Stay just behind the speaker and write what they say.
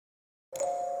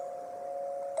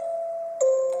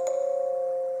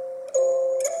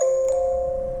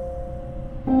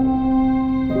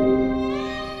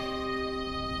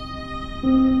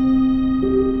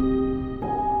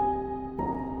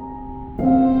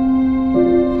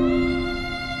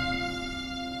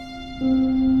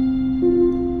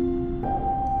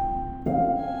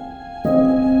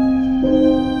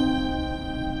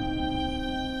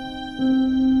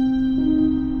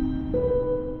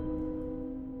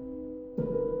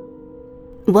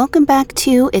Welcome back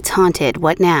to It's Haunted,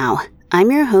 What Now? I'm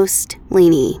your host,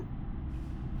 Lainey.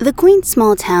 The quaint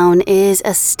small town is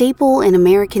a staple in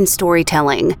American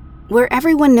storytelling, where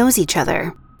everyone knows each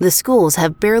other. The schools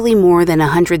have barely more than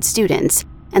 100 students,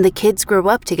 and the kids grow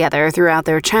up together throughout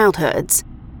their childhoods.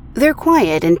 They're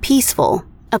quiet and peaceful,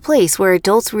 a place where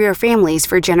adults rear families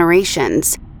for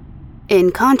generations.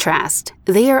 In contrast,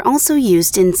 they are also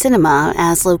used in cinema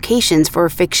as locations for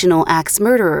fictional axe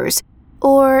murderers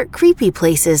or creepy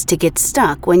places to get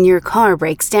stuck when your car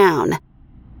breaks down.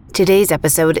 Today's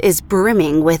episode is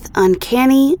brimming with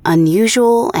uncanny,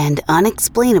 unusual, and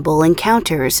unexplainable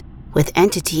encounters with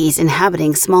entities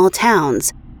inhabiting small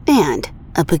towns and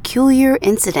a peculiar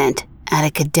incident at a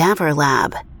cadaver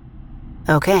lab.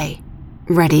 Okay,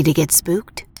 ready to get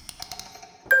spooked?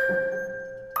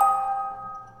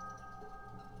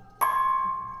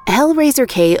 Hellraiser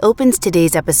K opens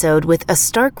today's episode with a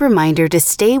stark reminder to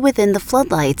stay within the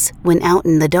floodlights when out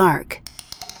in the dark.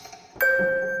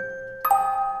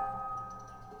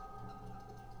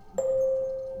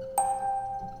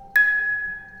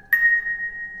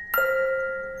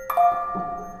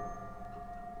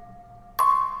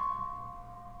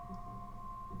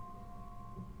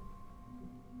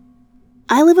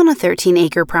 I live on a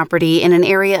 13-acre property in an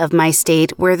area of my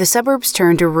state where the suburbs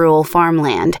turn to rural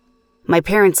farmland. My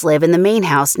parents live in the main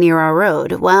house near our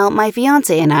road, while my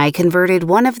fiancé and I converted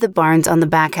one of the barns on the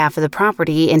back half of the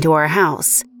property into our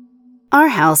house. Our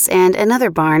house and another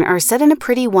barn are set in a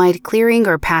pretty wide clearing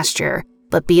or pasture,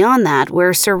 but beyond that,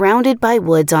 we're surrounded by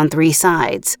woods on 3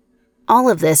 sides. All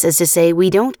of this is to say we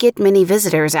don't get many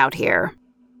visitors out here.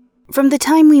 From the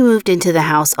time we moved into the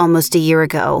house almost a year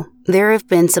ago, there have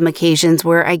been some occasions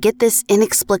where I get this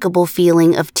inexplicable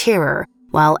feeling of terror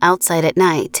while outside at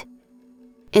night,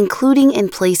 including in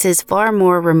places far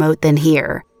more remote than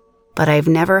here. But I've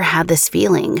never had this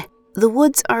feeling. The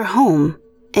woods are home.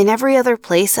 In every other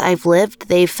place I've lived,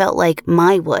 they've felt like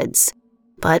my woods.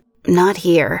 But not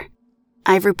here.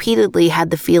 I've repeatedly had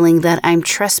the feeling that I'm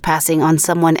trespassing on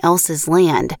someone else's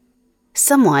land.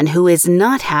 Someone who is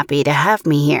not happy to have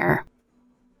me here.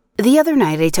 The other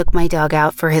night I took my dog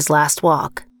out for his last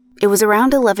walk. It was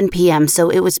around 11 p.m., so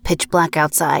it was pitch black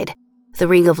outside. The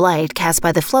ring of light cast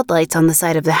by the floodlights on the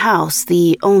side of the house,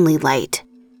 the only light.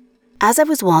 As I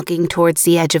was walking towards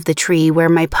the edge of the tree where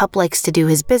my pup likes to do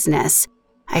his business,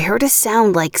 I heard a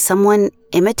sound like someone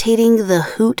imitating the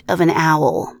hoot of an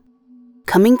owl,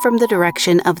 coming from the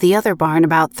direction of the other barn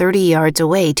about 30 yards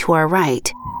away to our right.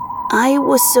 I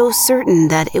was so certain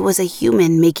that it was a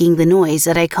human making the noise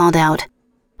that I called out,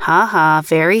 "Ha ha,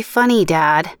 very funny,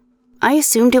 Dad." I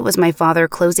assumed it was my father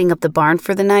closing up the barn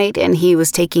for the night and he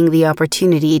was taking the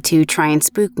opportunity to try and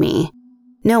spook me.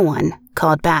 No one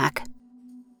called back.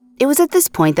 It was at this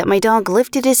point that my dog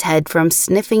lifted his head from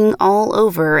sniffing all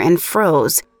over and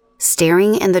froze,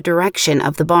 staring in the direction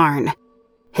of the barn.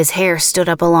 His hair stood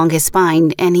up along his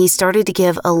spine and he started to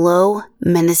give a low,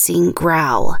 menacing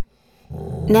growl.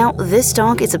 Now, this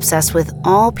dog is obsessed with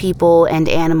all people and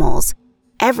animals.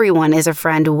 Everyone is a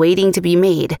friend waiting to be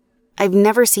made. I've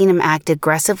never seen him act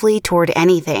aggressively toward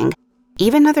anything,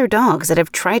 even other dogs that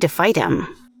have tried to fight him.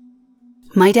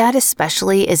 My dad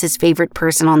especially is his favorite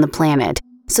person on the planet,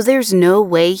 so there's no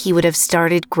way he would have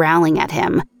started growling at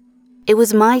him. It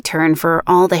was my turn for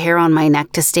all the hair on my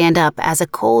neck to stand up as a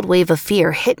cold wave of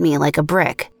fear hit me like a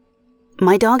brick.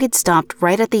 My dog had stopped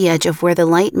right at the edge of where the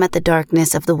light met the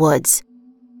darkness of the woods.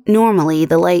 Normally,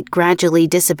 the light gradually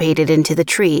dissipated into the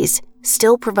trees,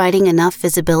 still providing enough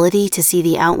visibility to see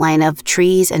the outline of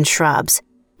trees and shrubs,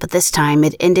 but this time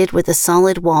it ended with a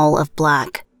solid wall of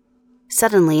black.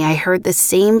 Suddenly, I heard the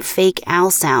same fake owl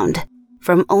sound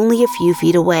from only a few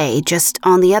feet away, just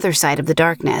on the other side of the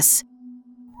darkness.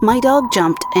 My dog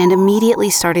jumped and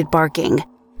immediately started barking,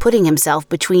 putting himself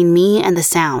between me and the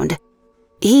sound.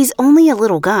 He's only a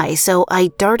little guy, so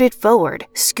I darted forward,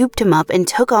 scooped him up, and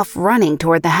took off running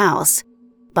toward the house.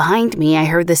 Behind me, I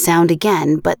heard the sound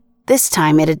again, but this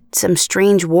time it had some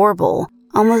strange warble,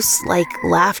 almost like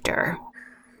laughter.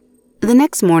 The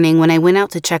next morning, when I went out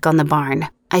to check on the barn,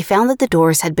 I found that the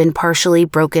doors had been partially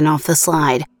broken off the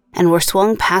slide and were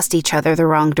swung past each other the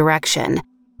wrong direction,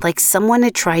 like someone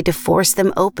had tried to force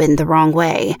them open the wrong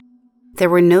way.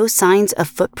 There were no signs of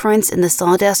footprints in the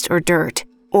sawdust or dirt,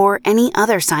 or any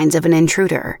other signs of an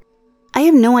intruder. I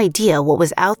have no idea what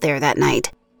was out there that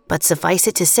night, but suffice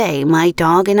it to say, my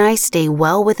dog and I stay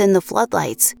well within the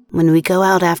floodlights when we go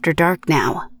out after dark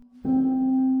now.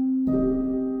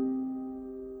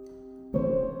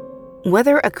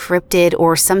 Whether a cryptid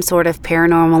or some sort of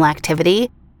paranormal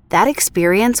activity, that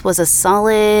experience was a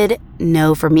solid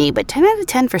no for me, but 10 out of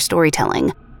 10 for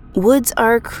storytelling. Woods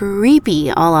are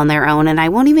creepy all on their own, and I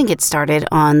won't even get started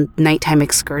on nighttime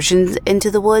excursions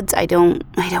into the woods. I don't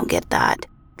get that.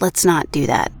 Let's not do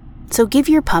that. So give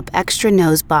your pup extra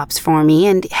nose bops for me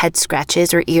and head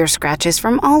scratches or ear scratches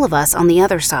from all of us on the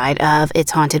other side of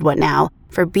It's Haunted What Now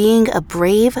for being a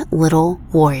brave little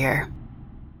warrior.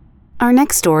 Our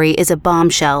next story is a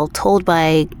bombshell told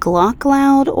by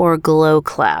Glockloud or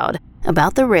Glowcloud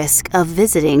about the risk of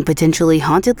visiting potentially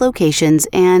haunted locations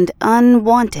and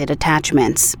unwanted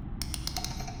attachments.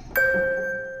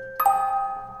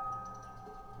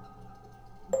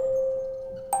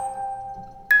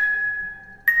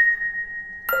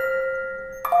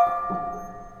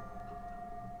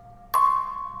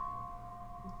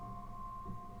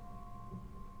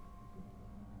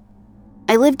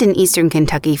 I lived in eastern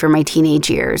Kentucky for my teenage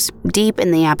years, deep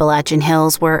in the Appalachian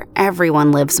Hills where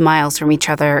everyone lives miles from each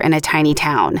other in a tiny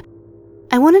town.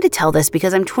 I wanted to tell this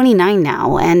because I'm 29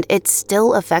 now, and it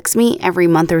still affects me every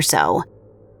month or so.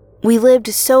 We lived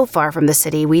so far from the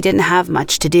city we didn't have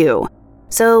much to do,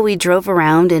 so we drove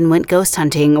around and went ghost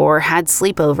hunting or had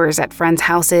sleepovers at friends'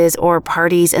 houses or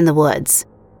parties in the woods.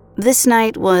 This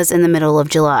night was in the middle of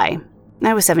July.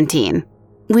 I was 17.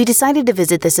 We decided to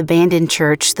visit this abandoned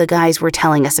church the guys were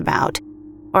telling us about.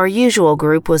 Our usual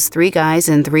group was 3 guys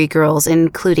and 3 girls,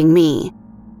 including me.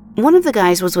 One of the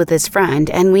guys was with his friend,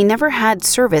 and we never had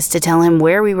service to tell him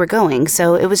where we were going,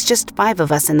 so it was just 5 of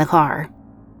us in the car.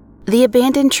 The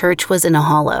abandoned church was in a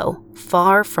hollow,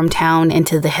 far from town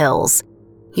into the hills.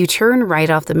 You turn right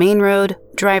off the main road,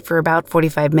 drive for about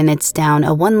 45 minutes down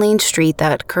a 1-lane street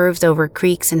that curves over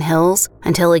creeks and hills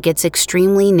until it gets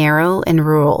extremely narrow and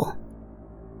rural.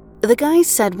 The guys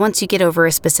said once you get over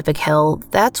a specific hill,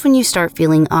 that's when you start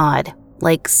feeling odd,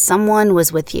 like someone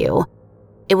was with you.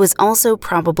 It was also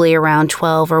probably around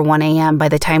 12 or 1 a.m. by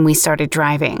the time we started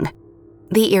driving.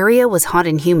 The area was hot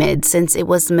and humid since it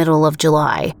was the middle of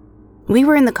July. We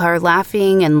were in the car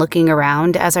laughing and looking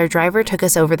around as our driver took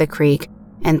us over the creek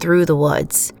and through the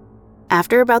woods.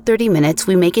 After about 30 minutes,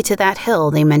 we make it to that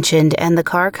hill they mentioned, and the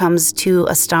car comes to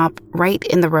a stop right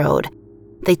in the road.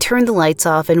 They turn the lights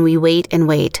off and we wait and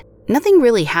wait. Nothing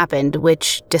really happened,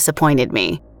 which disappointed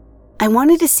me. I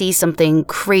wanted to see something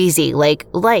crazy like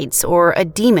lights or a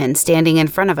demon standing in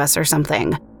front of us or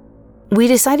something. We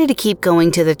decided to keep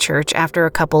going to the church after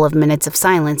a couple of minutes of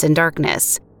silence and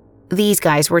darkness. These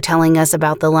guys were telling us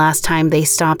about the last time they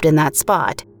stopped in that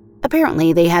spot.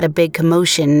 Apparently, they had a big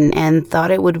commotion and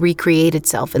thought it would recreate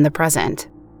itself in the present.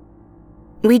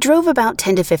 We drove about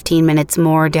 10 to 15 minutes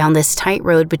more down this tight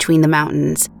road between the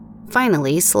mountains.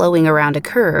 Finally, slowing around a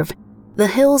curve, the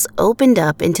hills opened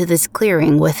up into this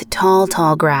clearing with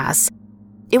tall grass.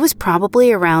 It was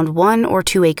probably around 1 or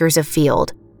 2 acres of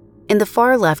field. In the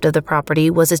far left of the property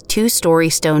was a 2-story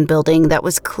stone building that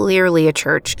was clearly a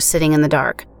church sitting in the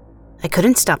dark. I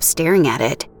couldn't stop staring at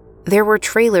it. There were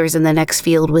trailers in the next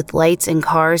field with lights and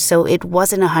cars, so it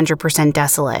wasn't 100%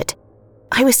 desolate.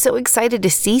 I was so excited to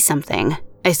see something.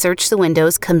 I searched the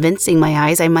windows, convincing my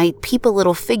eyes I might peep a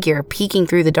little figure peeking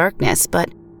through the darkness, but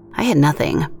I had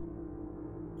nothing.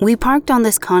 We parked on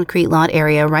this concrete lot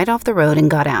area right off the road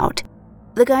and got out.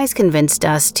 The guys convinced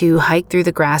us to hike through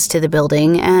the grass to the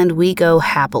building, and we go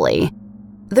happily.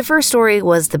 The first story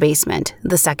was the basement.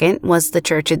 The second was the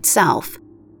church itself.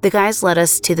 The guys led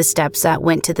us to the steps that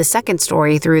went to the second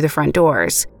story through the front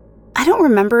doors. I don't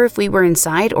remember if we were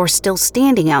inside or still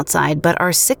standing outside, but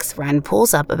our 6th friend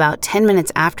pulls up about 10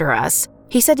 minutes after us.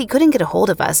 He said he couldn't get a hold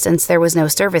of us since there was no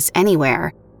service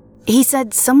anywhere. He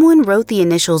said someone wrote the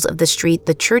initials of the street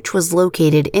the church was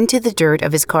located into the dirt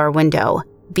of his car window,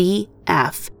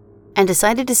 BF, and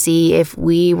decided to see if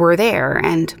we were there,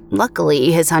 and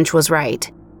luckily his hunch was right.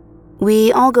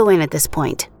 We all go in at this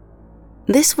point.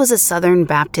 This was a Southern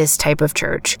Baptist type of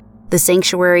church. The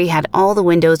sanctuary had all the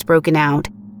windows broken out.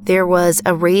 There was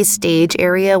a raised stage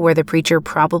area where the preacher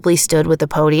probably stood with a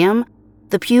podium.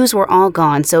 The pews were all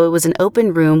gone, so it was an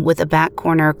open room with a back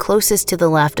corner closest to the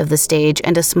left of the stage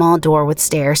and a small door with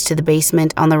stairs to the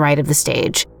basement on the right of the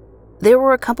stage. There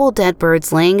were a couple dead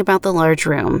birds laying about the large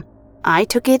room. I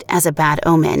took it as a bad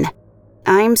omen.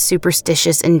 I'm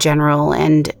superstitious in general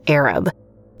and Arab.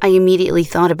 I immediately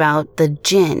thought about the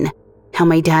jinn, how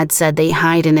my dad said they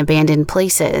hide in abandoned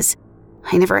places.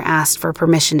 I never asked for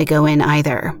permission to go in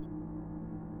either.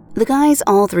 The guys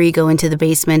all 3 go into the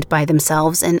basement by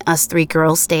themselves, and us 3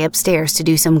 girls stay upstairs to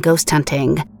do some ghost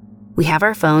hunting. We have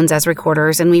our phones as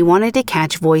recorders, and we wanted to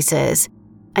catch voices.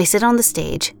 I sit on the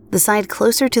stage, the side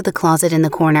closer to the closet in the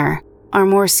corner. Our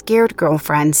more scared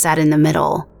girlfriend sat in the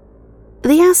middle.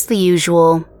 They ask the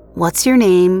usual, "What's your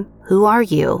name? Who are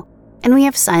you?" And we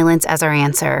have silence as our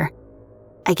answer.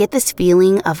 I get this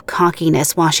feeling of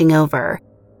cockiness washing over.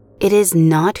 It is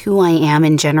not who I am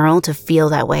in general to feel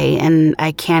that way, and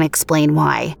I can't explain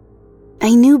why.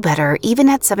 I knew better, even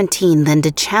at 17, than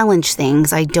to challenge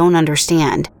things I don't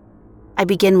understand. I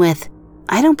begin with,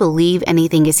 "I don't believe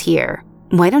anything is here.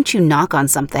 Why don't you knock on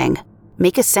something?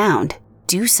 Make a sound.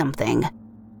 Do something."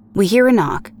 We hear a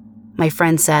knock. My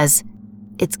friend says,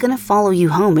 "It's gonna follow you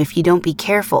home if you don't be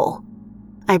careful."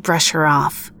 I brush her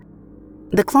off.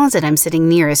 The closet I'm sitting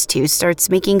nearest to starts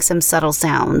making some subtle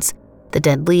sounds. The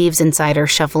dead leaves inside are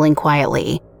shuffling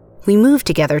quietly. We move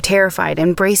together, terrified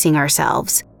and bracing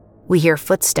ourselves. We hear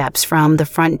footsteps from the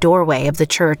front doorway of the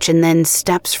church and then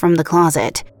steps from the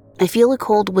closet. I feel a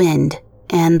cold wind,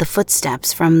 and the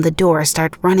footsteps from the door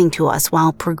start running to us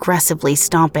while progressively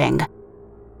stomping.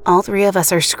 All three of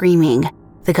us are screaming.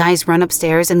 The guys run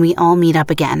upstairs and we all meet up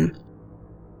again.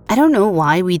 I don't know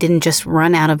why we didn't just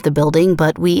run out of the building,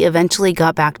 but we eventually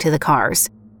got back to the cars.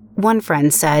 One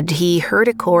friend said he heard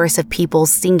a chorus of people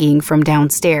singing from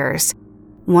downstairs.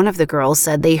 One of the girls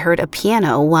said they heard a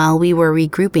piano while we were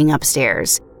regrouping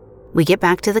upstairs. We get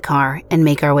back to the car and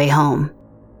make our way home.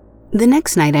 The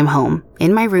next night I'm home,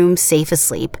 in my room, safe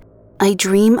asleep. I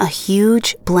dream a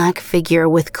huge black figure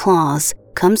with claws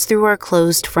comes through our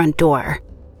closed front door,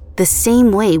 the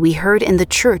same way we heard in the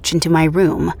church, into my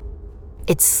room.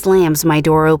 It slams my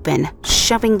door open,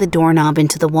 shoving the doorknob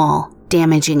into the wall,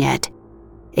 damaging it.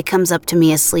 It comes up to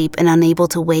me asleep and unable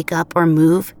to wake up or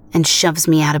move and shoves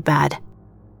me out of bed.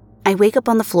 I wake up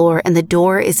on the floor and the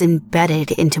door is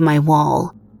embedded into my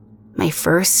wall. My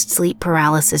first sleep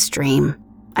paralysis dream.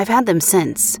 I've had them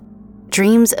since.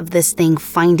 Dreams of this thing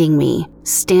finding me,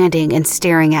 standing and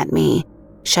staring at me,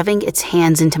 shoving its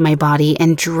hands into my body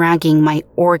and dragging my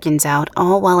organs out,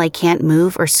 all while I can't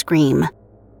move or scream.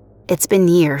 It's been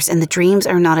years and the dreams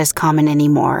are not as common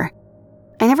anymore.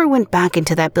 I never went back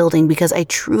into that building because I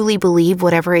truly believe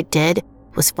whatever it did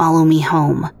was follow me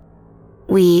home.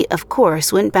 We, of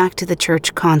course, went back to the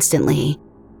church constantly.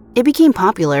 It became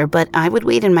popular, but I would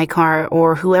wait in my car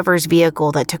or whoever's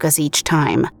vehicle that took us each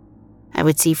time. I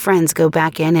would see friends go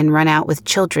back in and run out with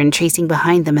children chasing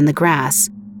behind them in the grass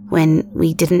when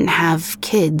we didn't have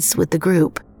kids with the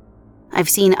group. I've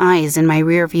seen eyes in my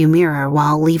rearview mirror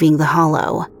while leaving the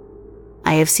hollow.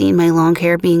 I have seen my long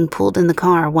hair being pulled in the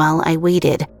car while I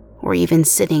waited, or even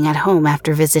sitting at home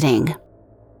after visiting.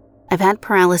 I've had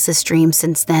paralysis dreams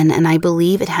since then, and I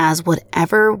believe it has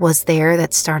whatever was there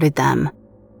that started them.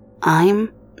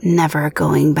 I'm never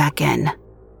going back in.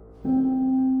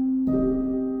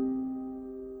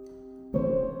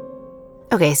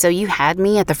 Okay, so you had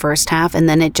me at the first half, and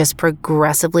then it just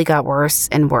progressively got worse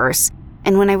and worse.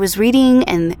 And when I was reading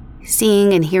and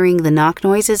seeing and hearing the knock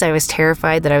noises, I was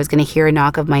terrified that I was going to hear a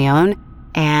knock of my own,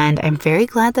 and I'm very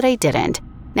glad that I didn't.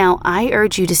 Now, I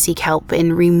urge you to seek help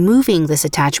in removing this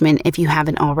attachment if you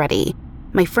haven't already.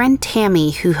 My friend Tammy,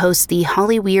 who hosts the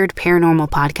Hollyweird Paranormal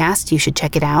podcast, you should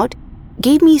check it out,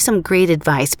 gave me some great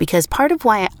advice because part of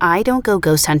why I don't go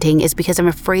ghost hunting is because I'm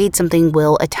afraid something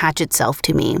will attach itself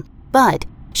to me. But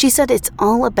she said it's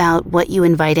all about what you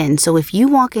invite in, so if you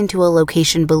walk into a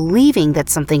location believing that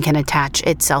something can attach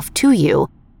itself to you,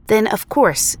 then of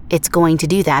course it's going to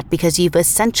do that because you've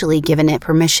essentially given it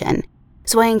permission.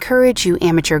 So I encourage you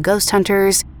amateur ghost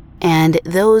hunters and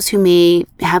those who may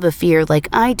have a fear like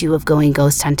I do of going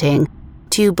ghost hunting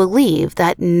to believe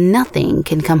that nothing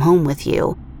can come home with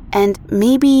you, and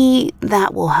maybe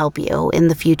that will help you in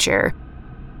the future.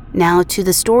 Now to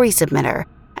the story submitter,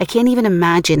 I can't even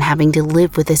imagine having to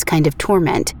live with this kind of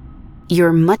torment.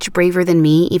 You're much braver than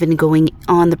me even going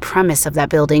on the premise of that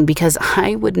building because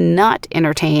I would not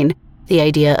entertain the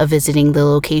idea of visiting the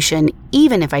location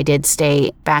even if I did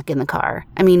stay back in the car.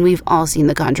 I mean, we've all seen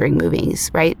the Conjuring movies,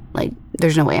 right? Like,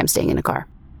 there's no way I'm staying in a car.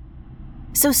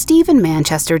 So Steve in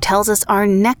Manchester tells us our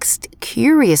next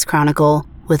curious chronicle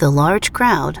with a large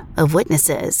crowd of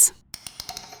witnesses.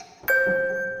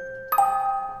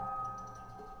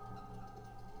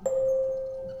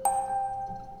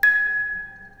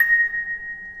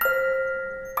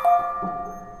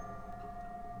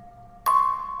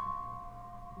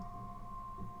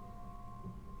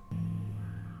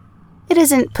 It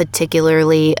isn't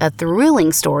particularly a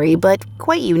thrilling story, but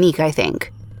quite unique, I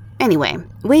think. Anyway,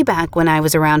 way back when I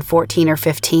was around 14 or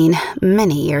 15,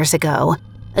 many years ago,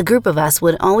 a group of us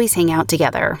would always hang out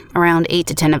together, around 8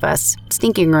 to 10 of us,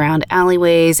 sneaking around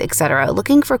alleyways, etc.,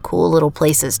 looking for cool little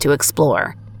places to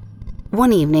explore.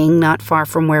 One evening, not far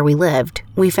from where we lived,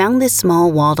 we found this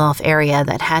small walled-off area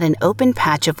that had an open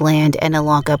patch of land and a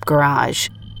lock-up garage.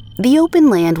 The open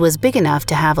land was big enough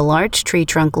to have a large tree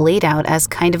trunk laid out as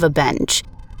kind of a bench.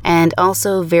 and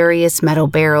also various metal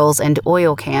barrels and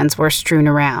oil cans were strewn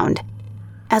around.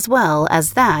 As well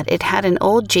as that, it had an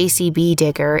old JCB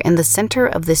digger in the center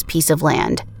of this piece of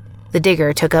land. The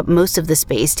digger took up most of the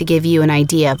space to give you an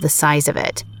idea of the size of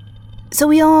it. So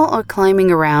we all are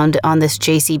climbing around on this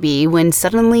JCB when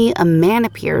suddenly a man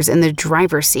appears in the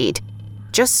driver's seat.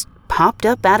 Just popped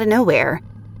up out of nowhere.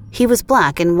 He was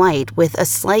black and white with a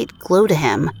slight glow to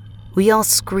him. We all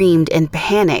screamed and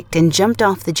panicked and jumped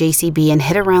off the JCB and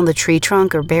hid around the tree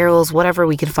trunk or barrels, whatever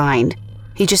we could find.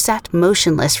 He just sat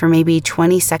motionless for maybe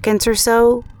 20 seconds or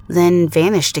so, then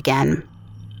vanished again.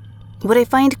 What I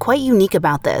find quite unique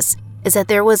about this is that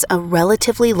there was a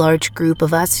relatively large group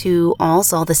of us who all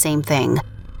saw the same thing.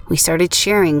 We started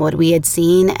sharing what we had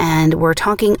seen and were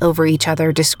talking over each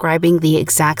other, describing the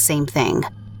exact same thing.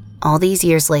 All these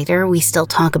years later, we still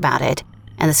talk about it,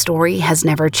 and the story has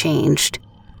never changed.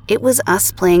 It was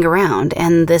us playing around,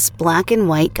 and this black and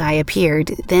white guy appeared,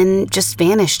 then just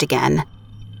vanished again.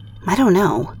 I don't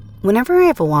know. Whenever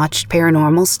I've watched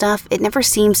paranormal stuff, it never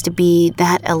seems to be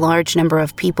that a large number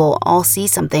of people all see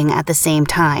something at the same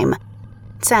time.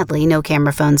 Sadly, no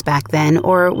camera phones back then,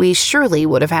 or we surely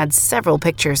would have had several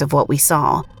pictures of what we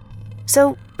saw.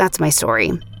 So that's my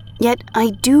story. Yet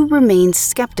I do remain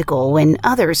skeptical when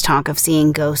others talk of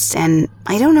seeing ghosts, and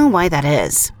I don't know why that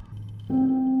is.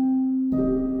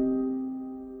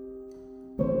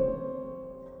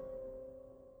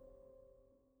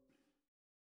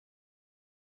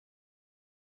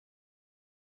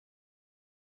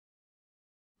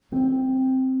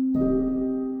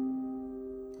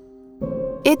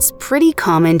 It's pretty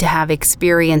common to have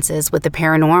experiences with the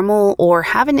paranormal or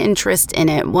have an interest in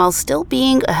it while still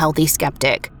being a healthy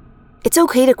skeptic. It's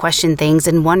okay to question things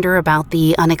and wonder about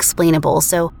the unexplainable,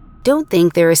 so don't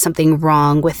think there is something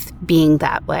wrong with being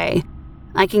that way.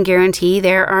 I can guarantee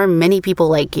there are many people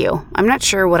like you. I'm not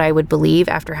sure what I would believe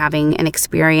after having an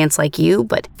experience like you,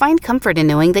 but find comfort in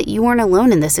knowing that you aren't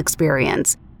alone in this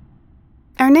experience.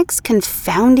 Our next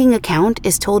confounding account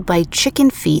is told by Chicken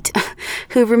Feet,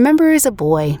 who remembers a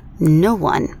boy no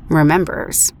one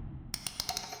remembers.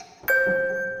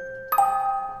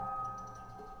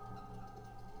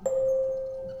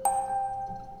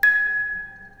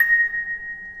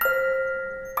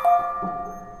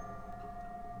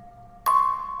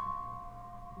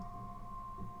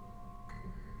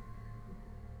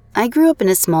 I grew up in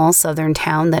a small southern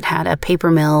town that had a paper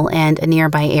mill and a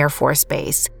nearby Air Force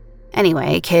base.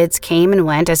 Anyway, kids came and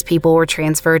went as people were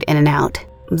transferred in and out.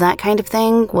 That kind of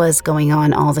thing was going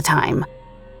on all the time.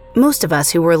 Most of us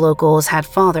who were locals had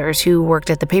fathers who worked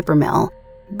at the paper mill,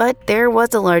 but there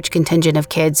was a large contingent of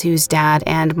kids whose dad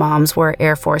and moms were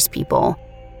Air Force people.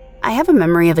 I have a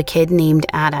memory of a kid named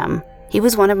Adam. He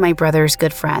was one of my brother's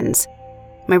good friends.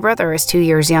 My brother is 2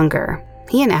 years younger.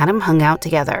 He and Adam hung out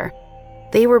together.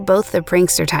 They were both the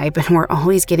prankster type and were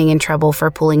always getting in trouble for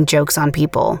pulling jokes on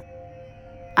people.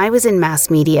 I was in mass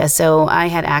media, so I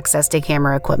had access to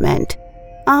camera equipment.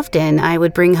 Often, I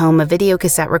would bring home a video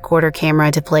cassette recorder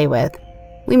camera to play with.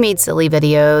 We made silly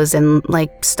videos and,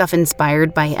 stuff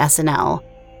inspired by SNL.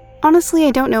 Honestly,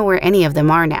 I don't know where any of them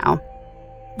are now.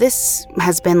 This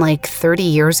has been 30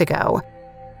 years ago.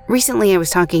 Recently, I was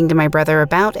talking to my brother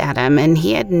about Adam, and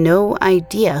he had no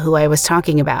idea who I was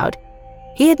talking about.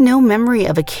 He had no memory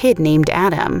of a kid named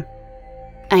Adam.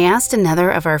 I asked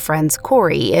another of our friends,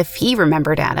 Corey, if he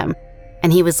remembered Adam,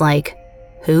 and he was like,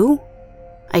 "Who?"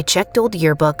 I checked old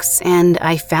yearbooks, and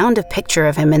I found a picture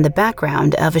of him in the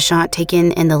background of a shot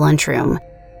taken in the lunchroom.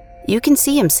 You can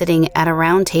see him sitting at a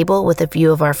round table with a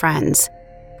few of our friends.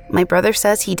 My brother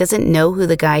says he doesn't know who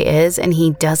the guy is, and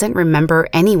he doesn't remember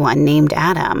anyone named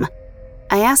Adam.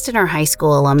 I asked in our high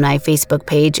school alumni Facebook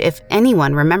page if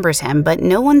anyone remembers him, but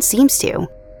no one seems to.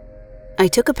 I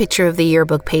took a picture of the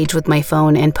yearbook page with my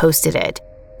phone and posted it,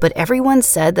 but everyone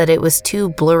said that it was too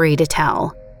blurry to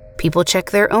tell. People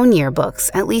check their own yearbooks,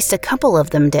 at least a couple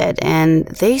of them did, and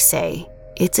they say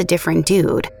it's a different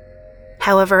dude.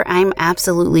 However, I'm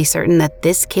absolutely certain that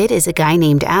this kid is a guy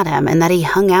named Adam and that he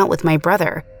hung out with my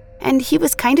brother, and he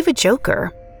was kind of a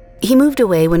joker. He moved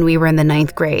away when we were in the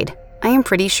 9th grade. I am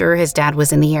pretty sure his dad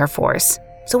was in the Air Force.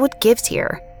 So what gives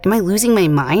here? Am I losing my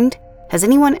mind? Has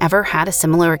anyone ever had a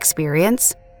similar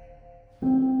experience?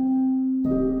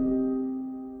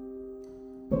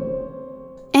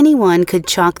 Anyone could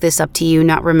chalk this up to you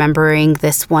not remembering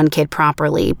this one kid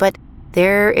properly, but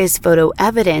there is photo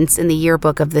evidence in the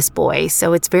yearbook of this boy,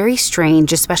 so it's very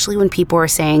strange, especially when people are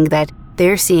saying that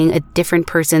they're seeing a different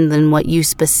person than what you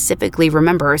specifically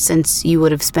remember since you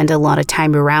would have spent a lot of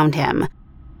time around him.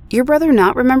 Your brother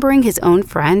not remembering his own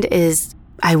friend is,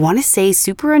 I want to say,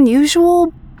 super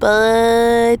unusual,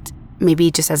 but maybe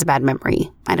he just has a bad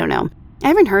memory. I don't know. I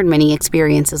haven't heard many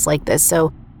experiences like this,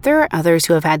 so if there are others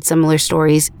who have had similar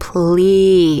stories,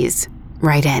 please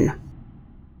write in.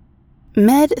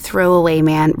 Med Throwaway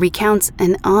Man recounts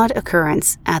an odd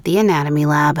occurrence at the anatomy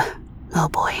lab. Oh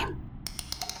boy.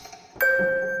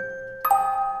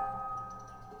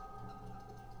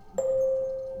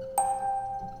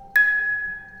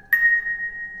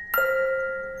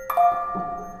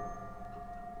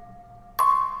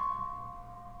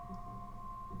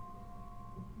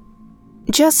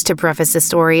 Just to preface the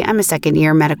story, I'm a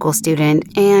second-year medical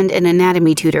student and an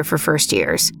anatomy tutor for first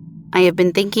years. I have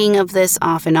been thinking of this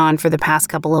off and on for the past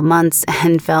couple of months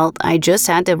and felt I just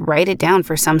had to write it down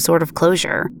for some sort of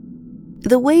closure.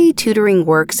 The way tutoring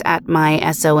works at my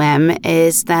SOM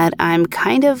is that I'm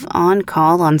kind of on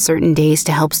call on certain days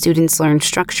to help students learn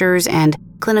structures and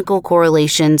clinical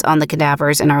correlations on the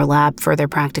cadavers in our lab for their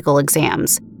practical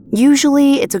exams.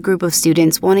 Usually, it's a group of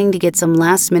students wanting to get some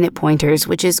last-minute pointers,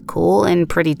 which is cool and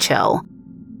pretty chill.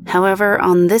 However,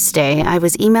 on this day, I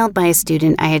was emailed by a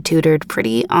student I had tutored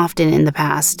pretty often in the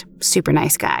past. Super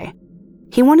nice guy.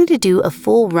 He wanted to do a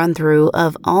full run-through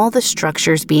of all the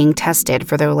structures being tested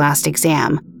for their last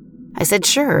exam. I said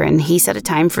sure, and he set a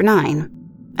time for 9.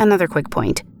 Another quick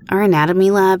point. Our anatomy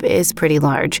lab is pretty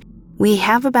large. We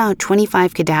have about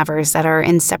 25 cadavers that are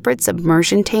in separate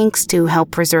submersion tanks to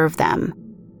help preserve them.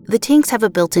 The tanks have a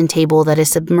built-in table that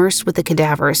is submersed with the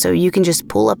cadaver, so you can just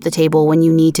pull up the table when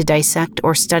you need to dissect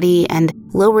or study and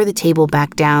lower the table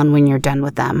back down when you're done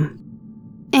with them.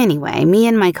 Anyway, me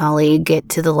and my colleague get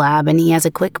to the lab and he has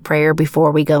a quick prayer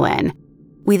before we go in.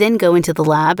 We then go into the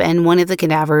lab and one of the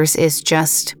cadavers is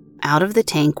just out of the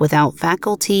tank without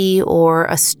faculty or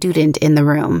a student in the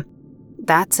room.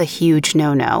 That's a huge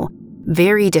no-no.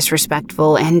 Very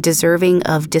disrespectful and deserving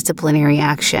of disciplinary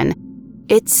action.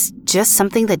 It's just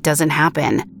something that doesn't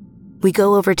happen. We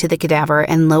go over to the cadaver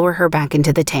and lower her back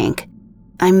into the tank.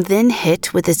 I'm then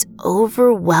hit with this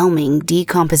overwhelming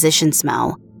decomposition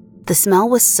smell. The smell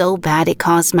was so bad it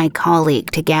caused my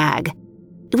colleague to gag.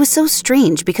 It was so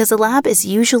strange because the lab is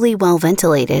usually well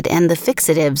ventilated and the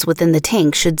fixatives within the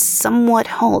tank should somewhat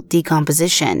halt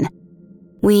decomposition.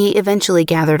 We eventually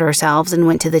gathered ourselves and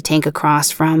went to the tank across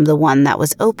from the one that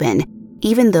was open,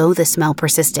 even though the smell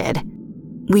persisted.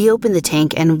 We opened the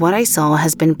tank and what I saw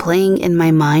has been playing in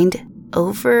my mind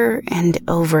over and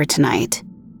over tonight.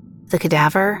 The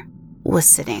cadaver was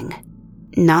sitting,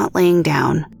 not laying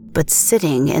down, but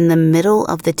sitting in the middle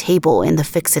of the table in the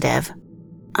fixative.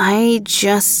 I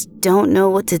just don't know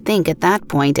what to think at that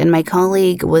point, and my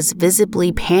colleague was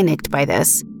visibly panicked by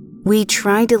this. We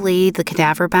tried to lay the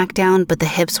cadaver back down, but the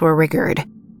hips were rigged.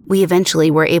 We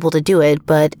eventually were able to do it,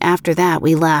 but after that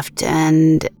we left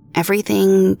and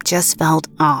everything just felt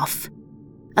off.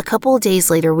 A couple of days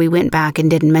later, we went back and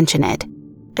didn't mention it.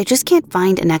 I just can't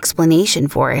find an explanation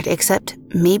for it, except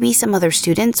maybe some other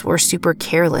students were super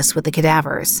careless with the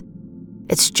cadavers.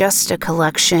 It's just a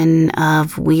collection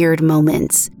of weird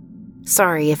moments.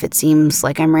 Sorry if it seems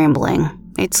like I'm rambling.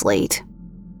 It's late.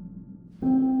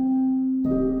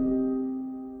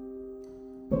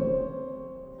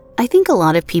 I think a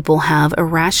lot of people have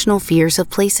irrational fears of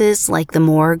places like the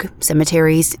morgue,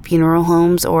 cemeteries, funeral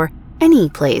homes, or any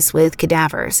place with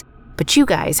cadavers. But you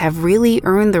guys have really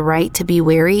earned the right to be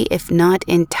wary, if not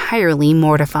entirely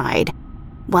mortified.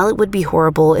 While it would be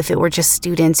horrible if it were just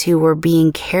students who were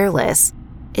being careless,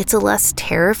 it's a less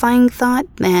terrifying thought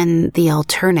than the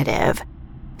alternative.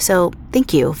 So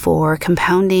thank you for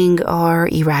compounding our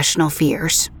irrational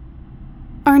fears.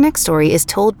 Our next story is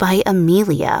told by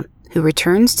Amelia, who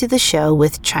returns to the show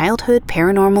with childhood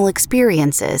paranormal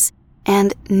experiences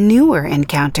and newer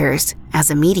encounters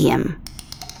as a medium.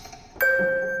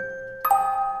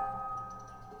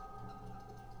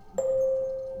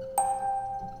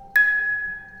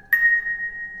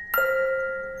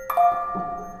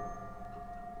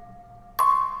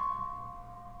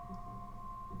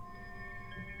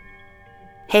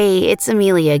 Hey, it's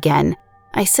Amelia again.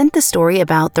 I sent the story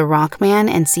about the Rockman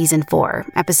in Season 4,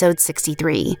 Episode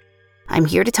 63. I'm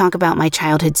here to talk about my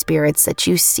childhood spirits that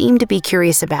you seem to be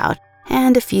curious about,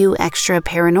 and a few extra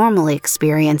paranormal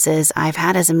experiences I've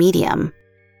had as a medium.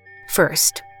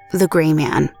 First, the Gray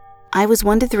Man. I was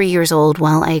 1 to 3 years old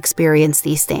while I experienced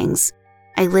these things.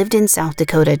 I lived in South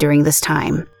Dakota during this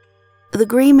time. The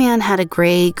Gray Man had a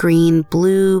gray, green,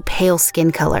 blue, pale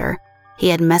skin color. He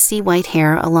had messy white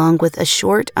hair along with a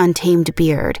short, untamed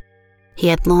beard. He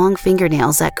had long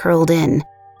fingernails that curled in.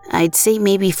 I'd say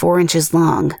maybe 4 inches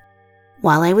long.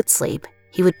 While I would sleep,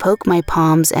 he would poke my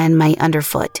palms and my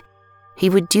underfoot. He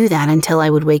would do that until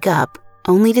I would wake up,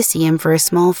 only to see him for a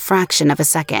small fraction of a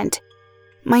second.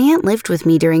 My aunt lived with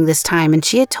me during this time, and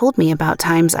she had told me about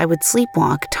times I would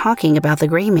sleepwalk talking about the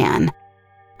gray man.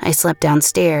 I slept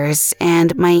downstairs,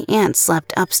 and my aunt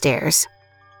slept upstairs.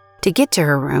 To get to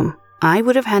her room, I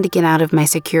would have had to get out of my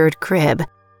secured crib,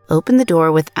 open the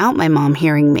door without my mom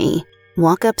hearing me,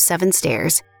 walk up 7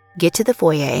 stairs, get to the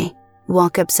foyer,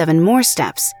 walk up 7 more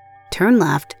steps, turn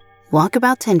left, walk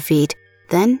about 10 feet,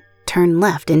 then turn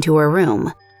left into her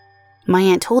room. My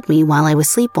aunt told me while I was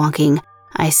sleepwalking,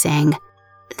 I sang,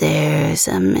 "There's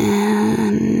a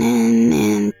man in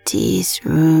Auntie's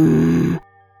room,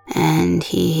 and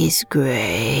he's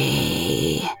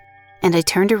gray." And I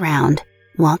turned around,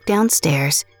 walked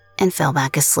downstairs, and fell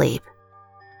back asleep.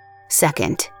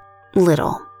 Second,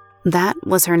 Little. That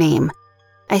was her name.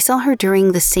 I saw her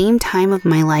during the same time of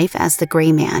my life as the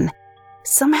gray man.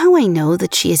 Somehow I know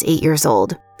that she is 8 years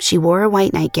old. She wore a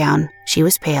white nightgown, she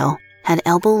was pale, had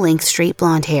elbow-length straight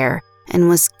blonde hair, and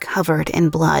was covered in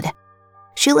blood.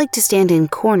 She liked to stand in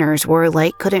corners where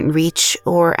light couldn't reach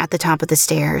or at the top of the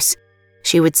stairs.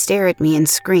 She would stare at me and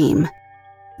scream.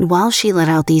 While she let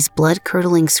out these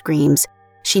blood-curdling screams,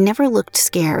 she never looked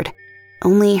scared.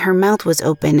 Only her mouth was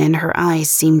open and her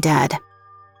eyes seemed dead.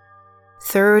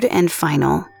 Third and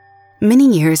final. Many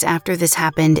years after this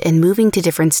happened and moving to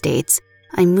different states,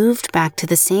 I moved back to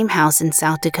the same house in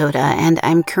South Dakota, and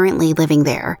I'm currently living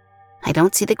there. I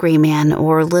don't see the gray man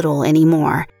or Little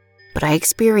anymore, but I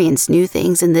experience new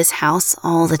things in this house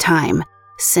all the time.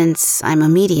 Since I'm a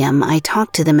medium, I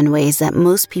talk to them in ways that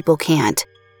most people can't.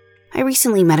 I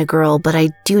recently met a girl, but I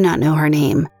do not know her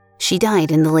name. She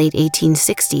died in the late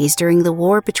 1860s during the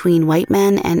war between white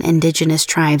men and indigenous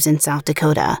tribes in South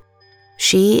Dakota.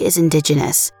 She is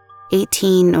indigenous,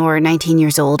 18 or 19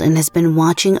 years old, and has been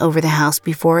watching over the house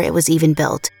before it was even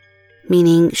built,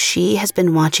 meaning she has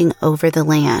been watching over the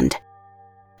land.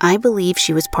 I believe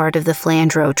she was part of the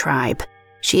Flandreau tribe.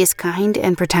 She is kind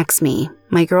and protects me,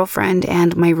 my girlfriend,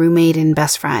 and my roommate and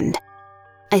best friend.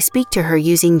 I speak to her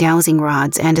using dowsing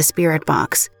rods and a spirit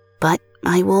box, but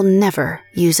I will never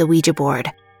use a Ouija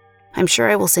board. I'm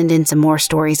sure I will send in some more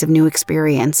stories of new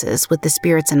experiences with the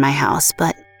spirits in my house,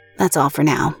 but that's all for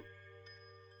now.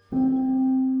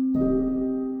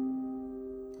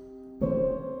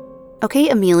 Okay,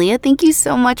 Amelia, thank you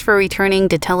so much for returning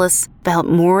to tell us about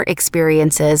more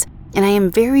experiences, and I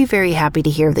am very, very happy to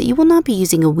hear that you will not be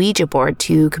using a Ouija board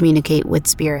to communicate with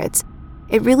spirits.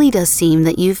 It really does seem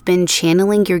that you've been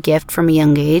channeling your gift from a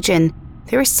young age, and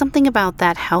there is something about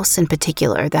that house in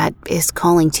particular that is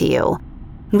calling to you.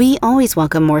 We always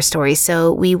welcome more stories,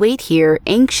 so we wait here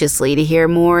anxiously to hear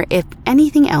more if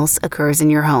anything else occurs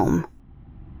in your home.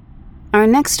 Our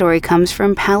next story comes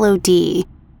from Palo D,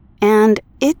 and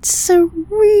it's a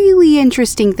really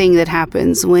interesting thing that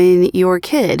happens when your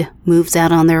kid moves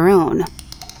out on their own.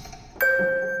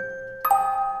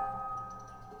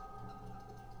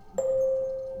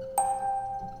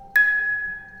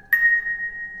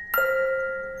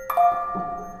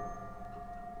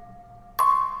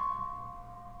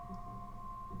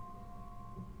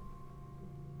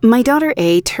 My daughter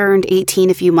A turned 18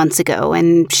 a few months ago,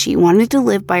 and she wanted to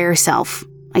live by herself.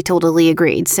 I totally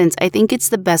agreed, since I think it's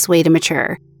the best way to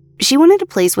mature. She wanted a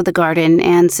place with a garden,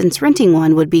 and since renting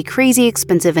one would be crazy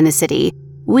expensive in a city,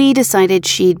 we decided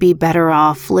she'd be better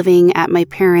off living at my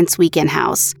parents' weekend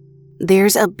house.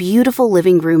 There's a beautiful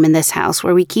living room in this house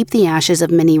where we keep the ashes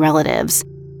of many relatives.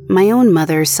 My own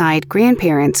mother's side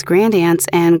grandparents, grandaunts,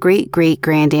 and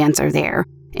great-great-grandaunts are there,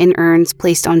 in urns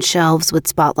placed on shelves with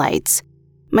spotlights.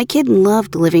 My kid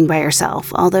loved living by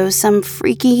herself, although some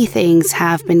freaky things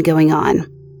have been going on.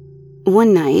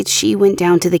 One night, she went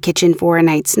down to the kitchen for a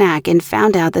night snack and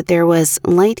found out that there was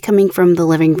light coming from the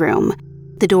living room.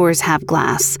 The doors have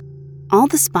glass. All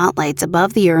the spotlights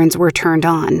above the urns were turned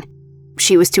on.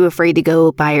 She was too afraid to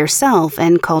go by herself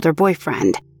and called her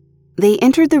boyfriend. They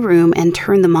entered the room and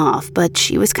turned them off, but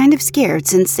she was kind of scared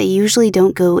since they usually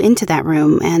don't go into that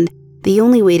room, and the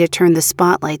only way to turn the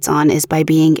spotlights on is by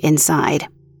being inside.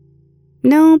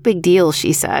 "No big deal,"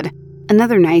 she said.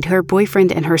 Another night, her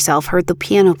boyfriend and herself heard the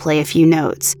piano play a few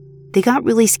notes. They got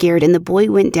really scared and the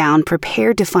boy went down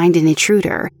prepared to find an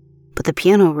intruder, but the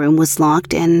piano room was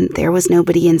locked and there was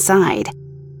nobody inside.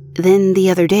 Then the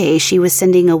other day, she was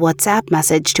sending a WhatsApp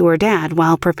message to her dad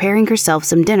while preparing herself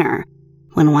some dinner,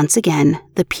 when once again,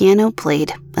 the piano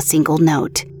played a single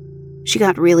note. She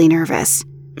got really nervous.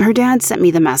 Her dad sent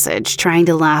me the message, trying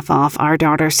to laugh off our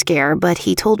daughter's scare, but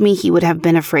he told me he would have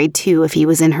been afraid too if he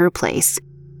was in her place.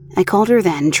 I called her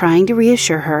then, trying to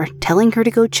reassure her, telling her to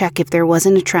go check if there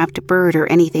wasn't a trapped bird or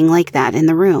anything like that in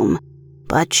the room,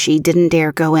 but she didn't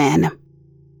dare go in.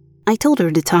 I told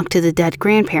her to talk to the dead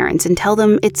grandparents and tell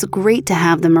them it's great to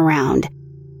have them around.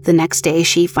 The next day,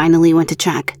 she finally went to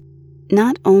check.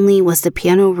 Not only was the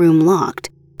piano room locked,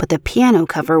 but the piano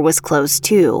cover was closed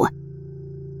too.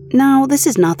 Now, this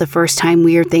is not the first time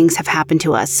weird things have happened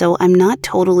to us, so I'm not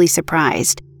totally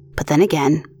surprised. But then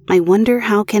again, I wonder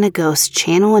how can a ghost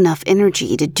channel enough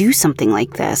energy to do something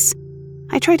like this?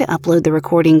 I tried to upload the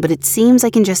recording, but it seems I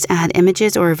can just add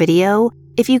images or a video.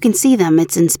 If you can see them,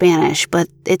 it's in Spanish, but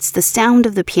it's the sound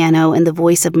of the piano and the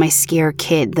voice of my scared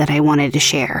kid that I wanted to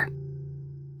share.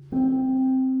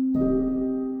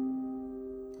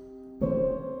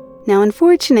 Now,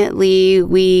 unfortunately,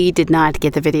 we did not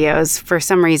get the videos. For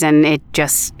some reason, it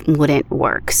just wouldn't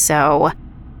work. So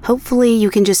hopefully you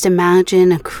can just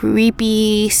imagine a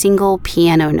creepy single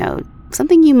piano note,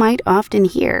 something you might often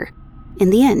hear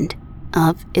in the end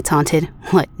of It's Haunted,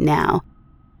 What Now?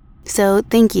 So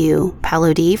thank you,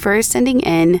 Paolo D, for sending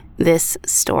in this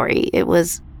story. It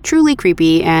was truly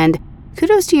creepy, and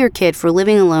kudos to your kid for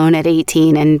living alone at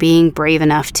 18 and being brave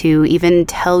enough to even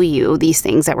tell you these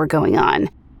things that were going on.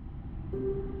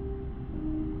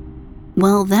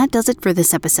 Well, that does it for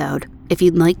this episode. If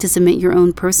you'd like to submit your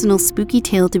own personal spooky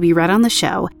tale to be read on the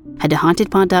show, head to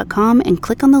hauntedpod.com and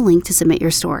click on the link to submit your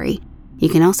story. You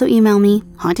can also email me,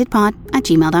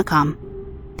 hauntedpod@gmail.com.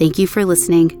 Thank you for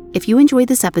listening. If you enjoyed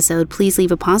this episode, please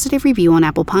leave a positive review on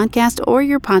Apple Podcast or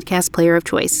your podcast player of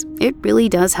choice. It really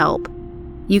does help.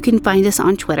 You can find us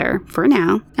on Twitter, for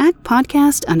now, at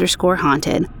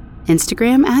podcast_haunted,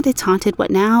 Instagram at It's Haunted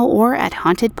What Now, or at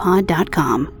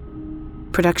hauntedpod.com.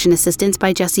 Production assistance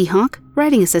by Jesse Hawk,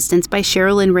 writing assistance by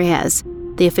Sherilyn Reyes.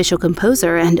 The official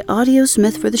composer and audio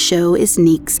smith for the show is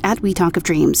Neeks at We Talk of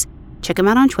Dreams. Check him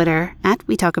out on Twitter at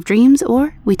We Talk of Dreams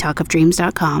or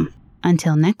wetalkofdreams.com.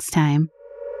 Until next time.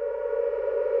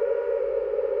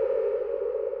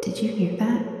 Did you hear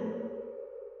that?